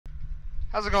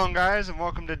How's it going, guys, and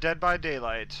welcome to Dead by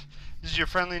Daylight. This is your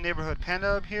friendly neighborhood Panda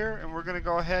up here, and we're going to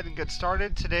go ahead and get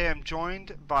started. Today I'm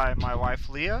joined by my wife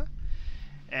Leah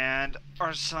and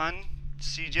our son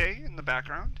CJ in the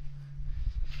background.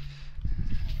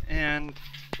 And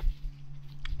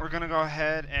we're going to go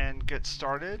ahead and get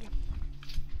started.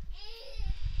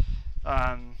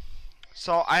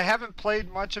 So I haven't played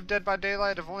much of Dead by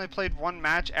Daylight. I've only played one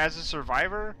match as a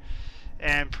survivor,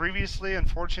 and previously,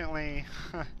 unfortunately,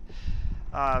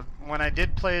 when I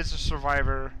did play as a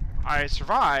survivor, I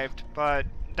survived, but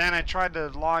then I tried to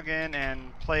log in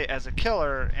and play as a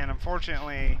killer, and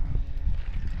unfortunately,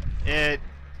 it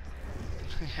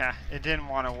didn't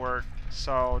want to work.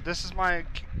 So this is my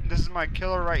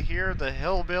killer right here, the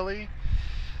hillbilly.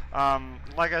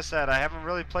 Like I said, I haven't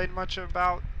really played much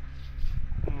about,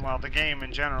 well, the game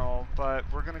in general, but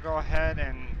we're gonna go ahead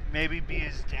and maybe be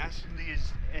as dastardly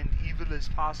and evil as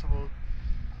possible,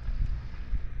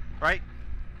 right?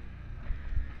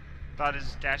 About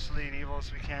as dastardly and evil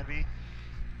as we can be.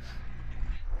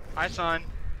 Hi, son.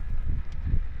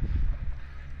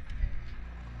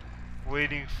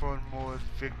 Waiting for more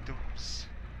victims.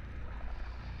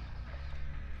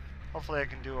 Hopefully I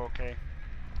can do okay.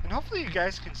 And hopefully you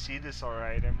guys can see this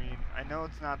alright. I mean, I know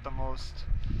it's not the most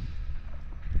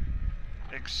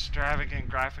extravagant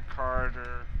graphic card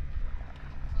or...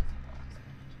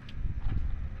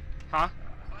 Huh?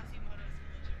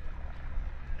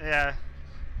 Yeah.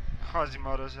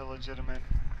 Quasimodo's illegitimate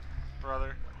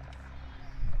brother.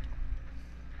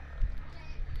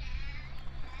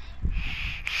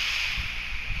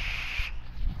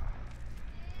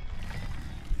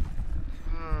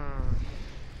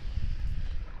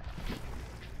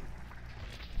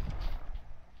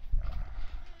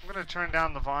 I'm going to turn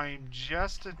down the volume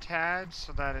just a tad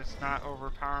so that it's not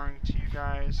overpowering to you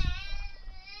guys.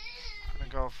 I'm going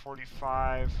to go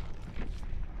 45.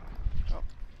 Oh.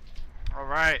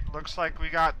 Alright, looks like we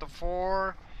got the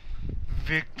 4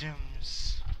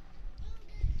 victims.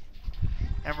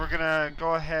 And we're going to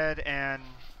go ahead and,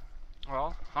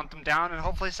 well, hunt them down and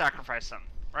hopefully sacrifice them,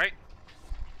 right?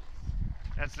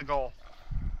 That's the goal.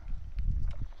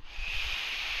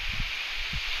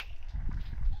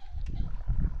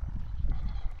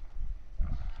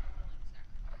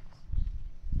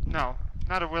 No,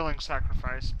 not a willing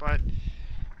sacrifice, but,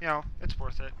 you know, it's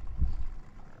worth it.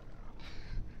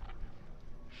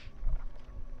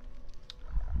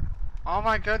 Oh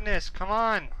my goodness, come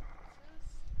on!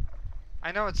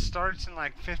 I know it starts in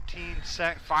like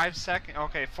 5 seconds,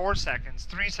 okay, 4 seconds,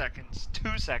 3 seconds,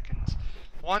 2 seconds,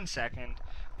 1 second.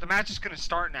 The match is gonna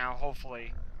start now,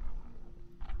 hopefully.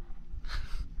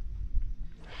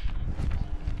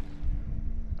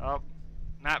 Oh,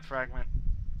 map fragment.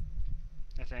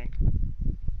 I think.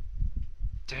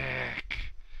 Dick.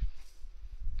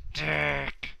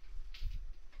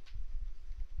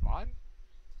 Mod?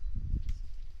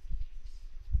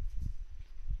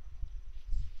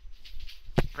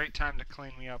 Great time to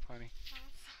clean me up, honey.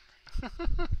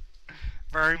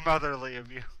 Very motherly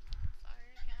of you. Sorry,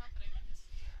 I can't help it. I can just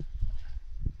see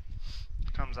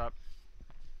it. Comes up.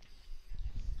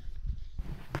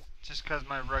 Just 'cause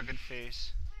my rugged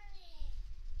face.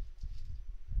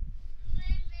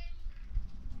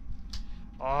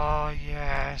 Oh,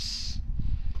 yes.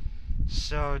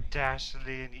 So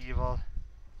dastardly and evil.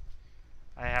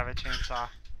 I have a chainsaw.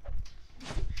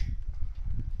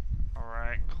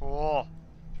 Alright, cool.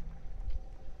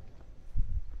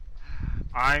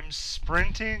 I'm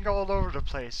sprinting all over the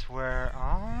place. Where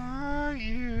are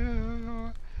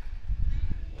you?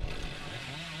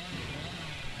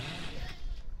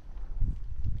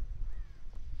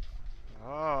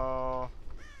 Oh.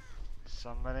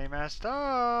 Somebody messed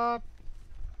up.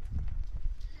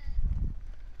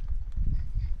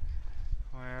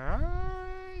 Where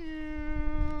are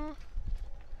you?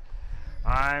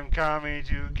 I'm coming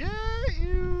to get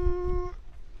you.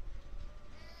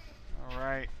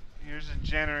 Alright, here's a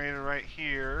generator right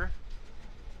here.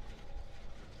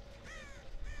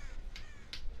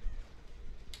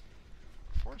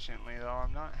 Fortunately, though,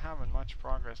 I'm not having much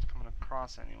progress coming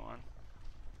across anyone.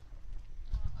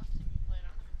 Last time you played, I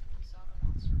don't even think you saw the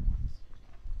monster once.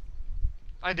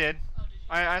 I did. Oh, did you?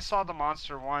 I saw the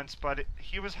monster once, but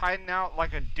he was hiding out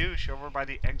like a douche over by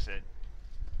the exit.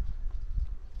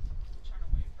 Trying to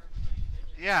wait for everybody to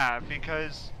get you. Yeah,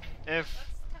 because if...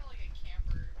 That's kind of like a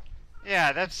camper.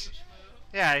 Yeah, that's... Douche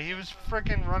move. Yeah, he was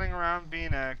frickin' running around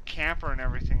being a camper and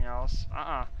everything else.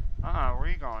 Where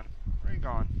you going? Where you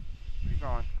going? Where you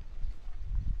going?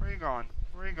 Where you going?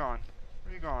 Where you going?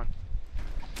 Where you going?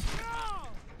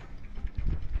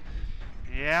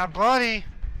 Yeah, buddy!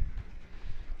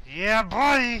 Yeah,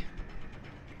 buddy!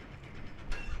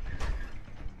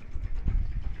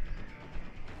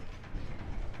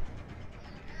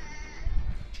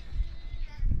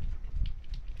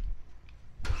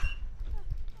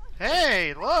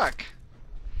 Hey, look!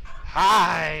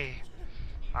 Hi!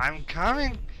 I'm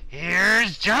coming!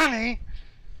 Here's Johnny!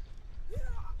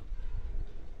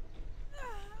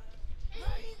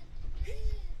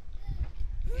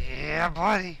 Yeah,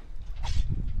 buddy!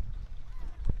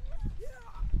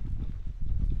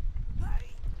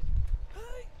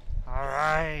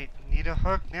 Alright, need a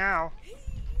hook now.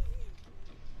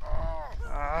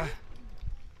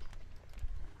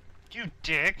 You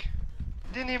dick!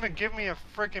 Didn't even give me a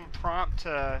freaking prompt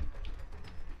to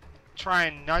try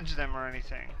and nudge them or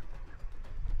anything.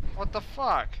 What the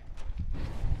fuck?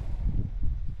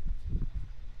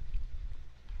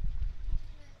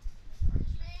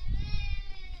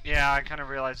 Yeah, I kind of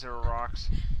realized there were rocks.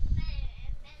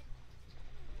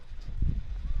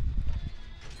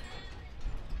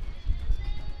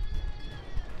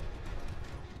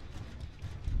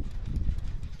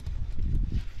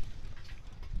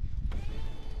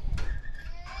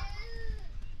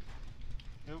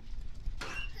 Nope.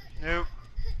 Nope.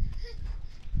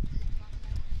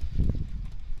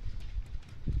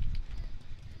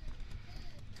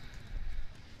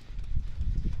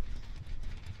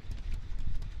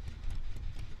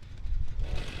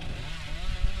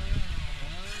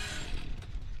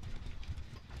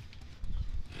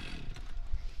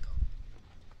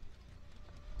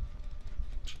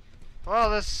 Well,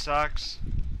 this sucks.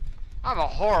 I'm a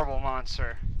horrible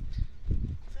monster.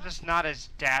 Just not as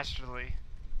dastardly.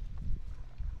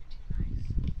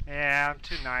 Yeah, I'm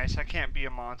too nice. I can't be a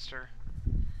monster.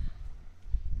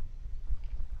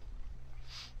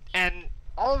 And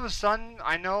all of a sudden,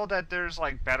 I know that there's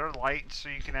like better light, so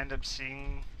you can end up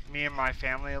seeing me and my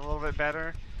family a little bit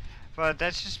better. But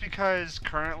that's just because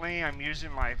currently I'm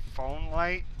using my phone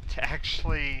light to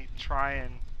actually try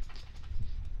and...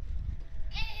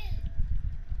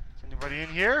 Is anybody in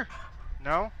here?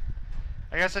 No?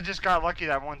 I guess I just got lucky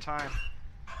that one time.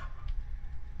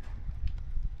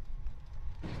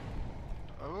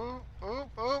 Oh, oh,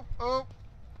 oh, oh,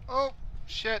 oh,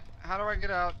 shit. How do I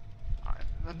get out?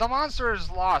 The monster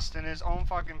is lost in his own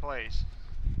fucking place.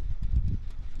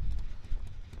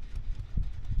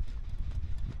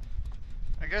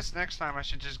 I guess next time I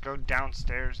should just go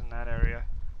downstairs in that area.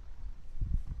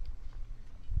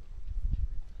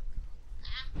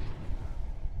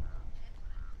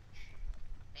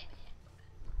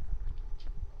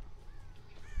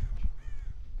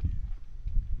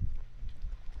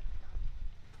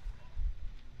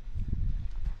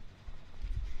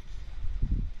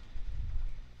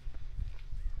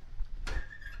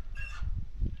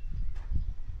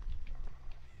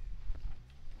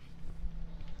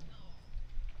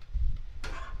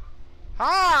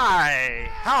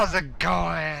 Hi! How's it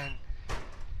going?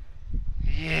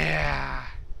 Yeah.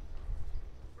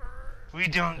 We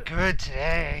doing good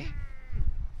today.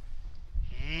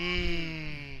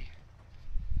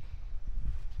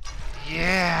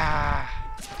 Yeah.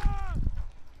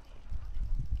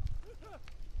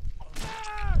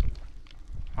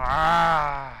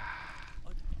 Ah.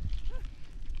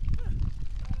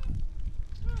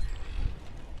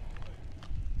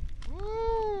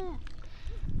 Woo.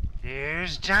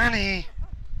 Here's Johnny.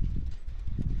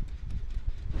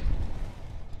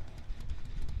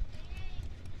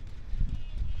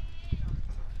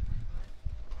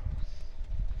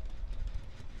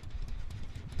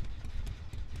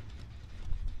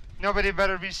 Nobody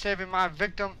better be saving my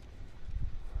victim.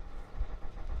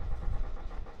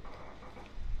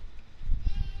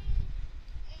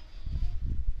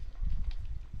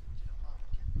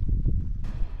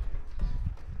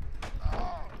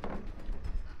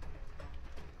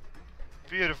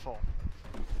 Beautiful.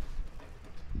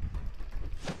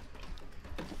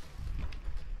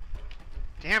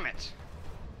 Damn it.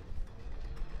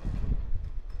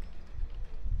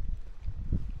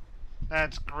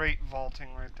 That's great vaulting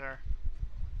right there.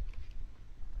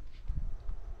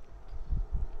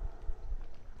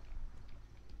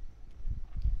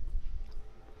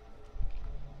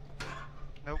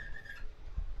 Nope.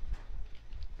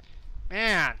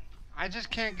 Man, I just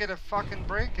can't get a fucking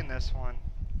break in this one.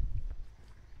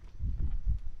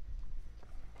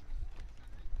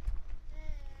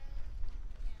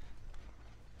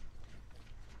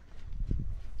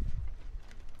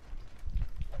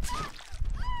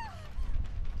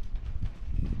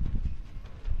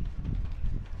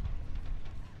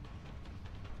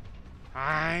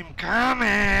 I'm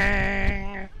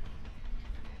coming!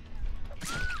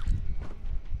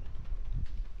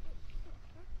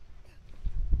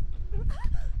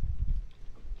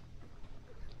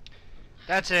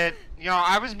 That's it. You know,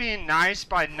 I was being nice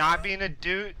by not being a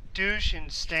douche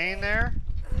and staying there.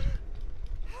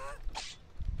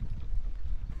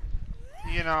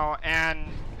 You know, and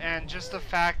and just the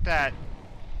fact that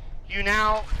you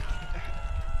now...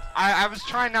 I was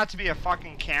trying not to be a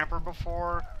fucking camper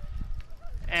before,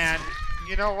 and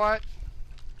you know what?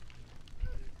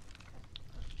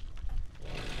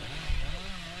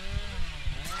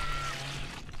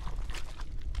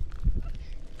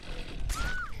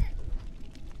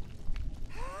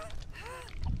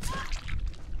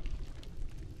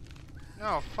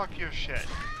 No, fuck your shit.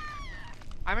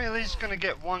 I'm at least gonna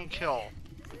get one kill.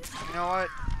 You know what?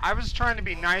 I was trying to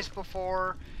be nice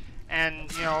before,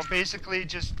 and, you know, basically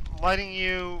just letting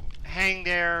you hang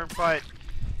there, but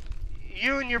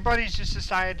you and your buddies just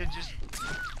decided to just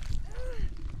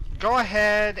go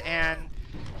ahead and...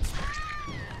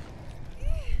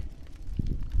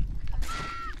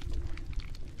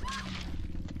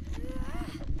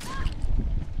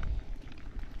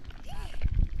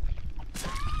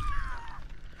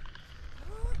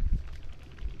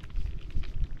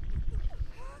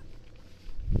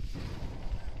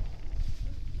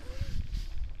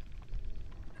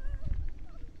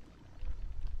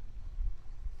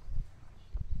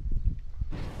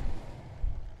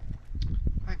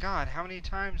 My God, how many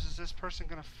times is this person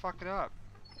gonna fuck it up?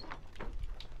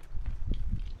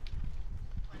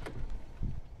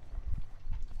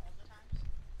 All the times.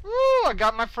 Woo! I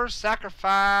got my first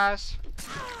sacrifice.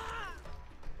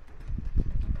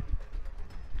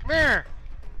 Come here!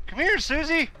 Come here,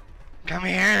 Susie! Come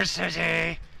here,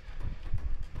 Susie!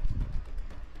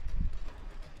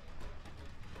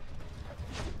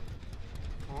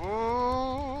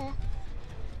 Ooh!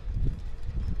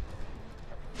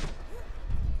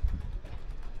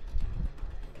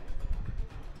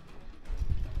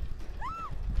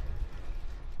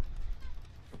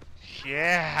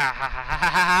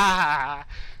 Yeah!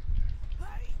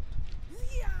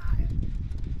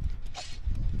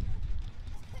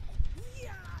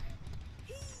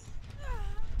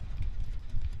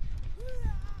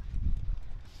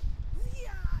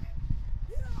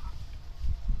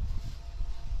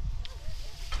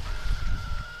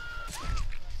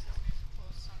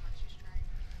 So much he's trying.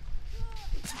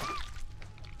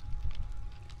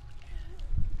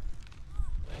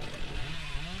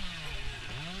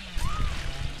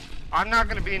 I'm not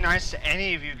gonna be nice to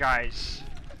any of you guys.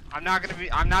 I'm not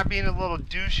being a little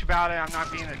douche about it. I'm not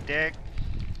being a dick.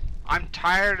 I'm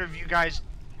tired of you guys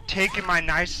taking my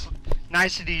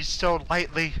niceties so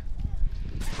lightly.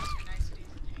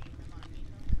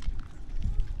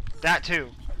 That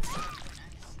too.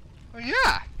 Well,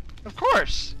 yeah, of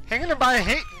course. Hanging it by a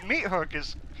meat hook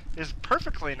is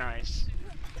perfectly nice.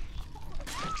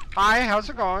 Hi, how's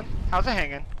it going? How's it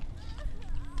hanging?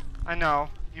 I know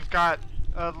you've got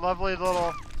a lovely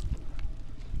little...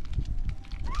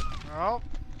 Oh.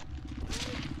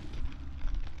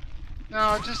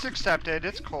 No, just accept it.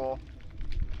 It's cool.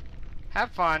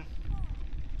 Have fun.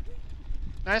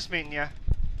 Nice meeting you. I'm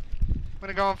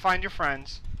gonna go and find your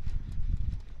friends.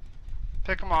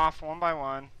 Pick them off one by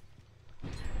one.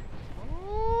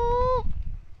 Ooh.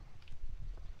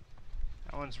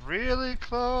 That one's really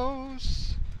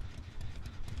close.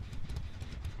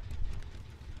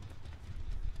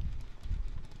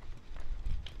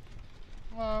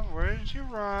 Come on, where did you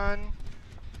run?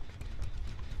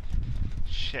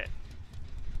 Shit.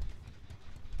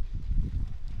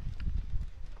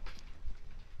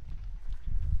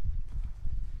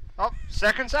 Oh,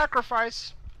 second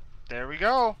sacrifice. There we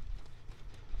go.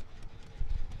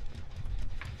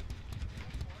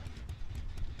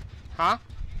 Huh?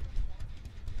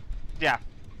 Yeah.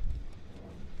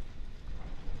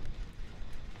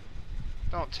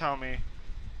 Don't tell me.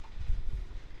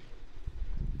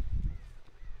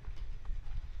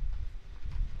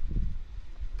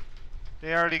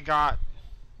 They already got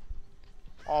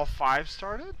all 5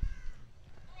 started?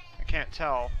 I can't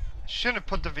tell. Shouldn't have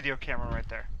put the video camera right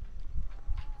there.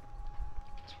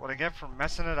 That's what I get for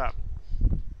messing it up.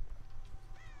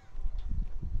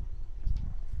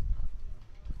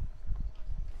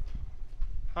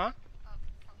 Huh?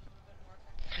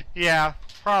 Yeah,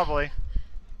 probably.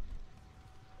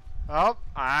 Oh,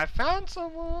 I found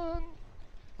someone.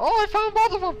 Oh, I found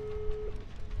both of them.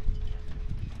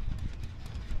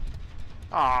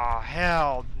 Aw, oh,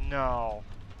 hell no.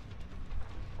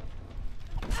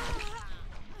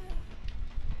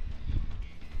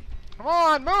 Come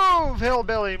on, move,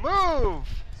 hillbilly, move!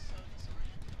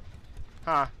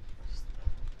 Huh.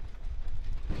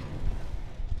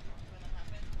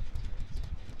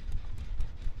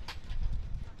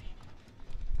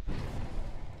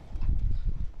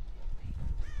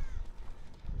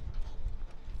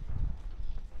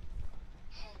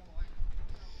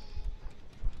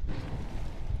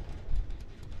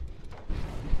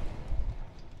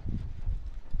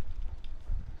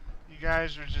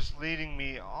 guys are just leading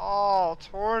me all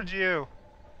towards you.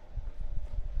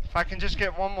 If I can just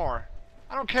get one more.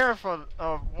 I don't care if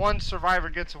one survivor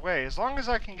gets away. As long as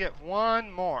I can get one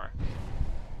more.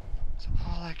 That's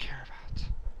all I care about.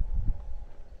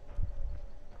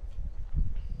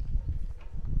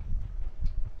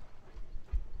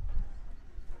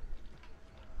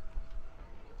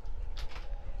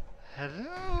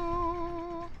 Hello?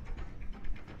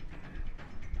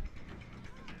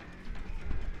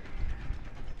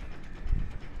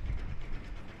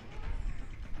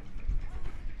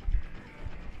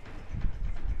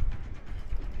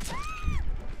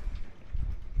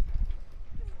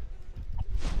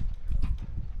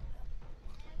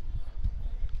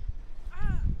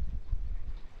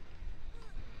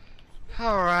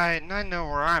 Alright, and I know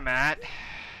where I'm at.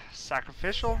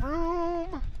 Sacrificial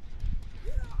room.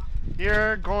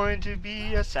 You're going to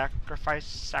be a sacrifice,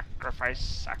 sacrifice,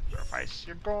 sacrifice.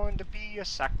 You're going to be a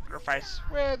sacrifice,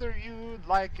 whether you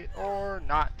like it or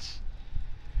not.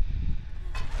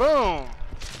 Boom!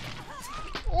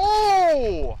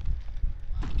 Oh!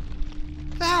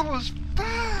 That was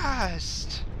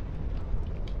fast!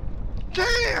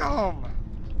 Damn!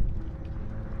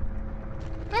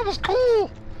 That was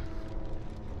cool!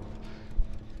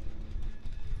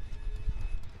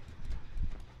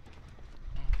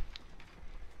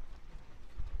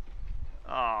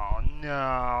 Oh,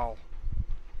 no.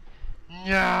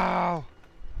 No!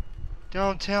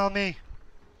 Don't tell me.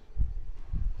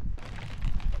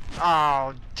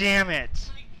 Oh, damn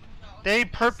it. They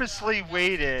purposely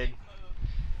waited.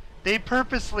 They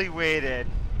purposely waited.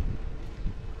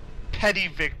 Petty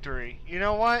victory. You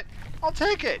know what? I'll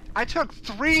take it. I took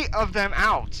 3 of them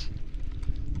out.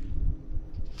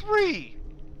 3!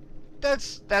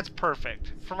 That's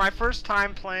perfect. For my first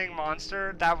time playing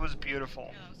Monster, that was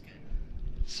beautiful. Yeah, that was good.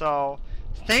 So,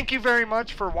 thank you very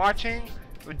much for watching.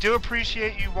 We do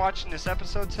appreciate you watching this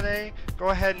episode today. Go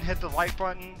ahead and hit the like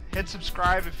button. Hit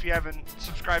subscribe if you haven't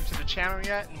subscribed to the channel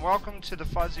yet. And welcome to the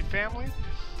Fuzzy family.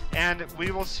 And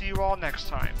we will see you all next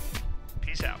time.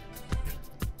 Peace out.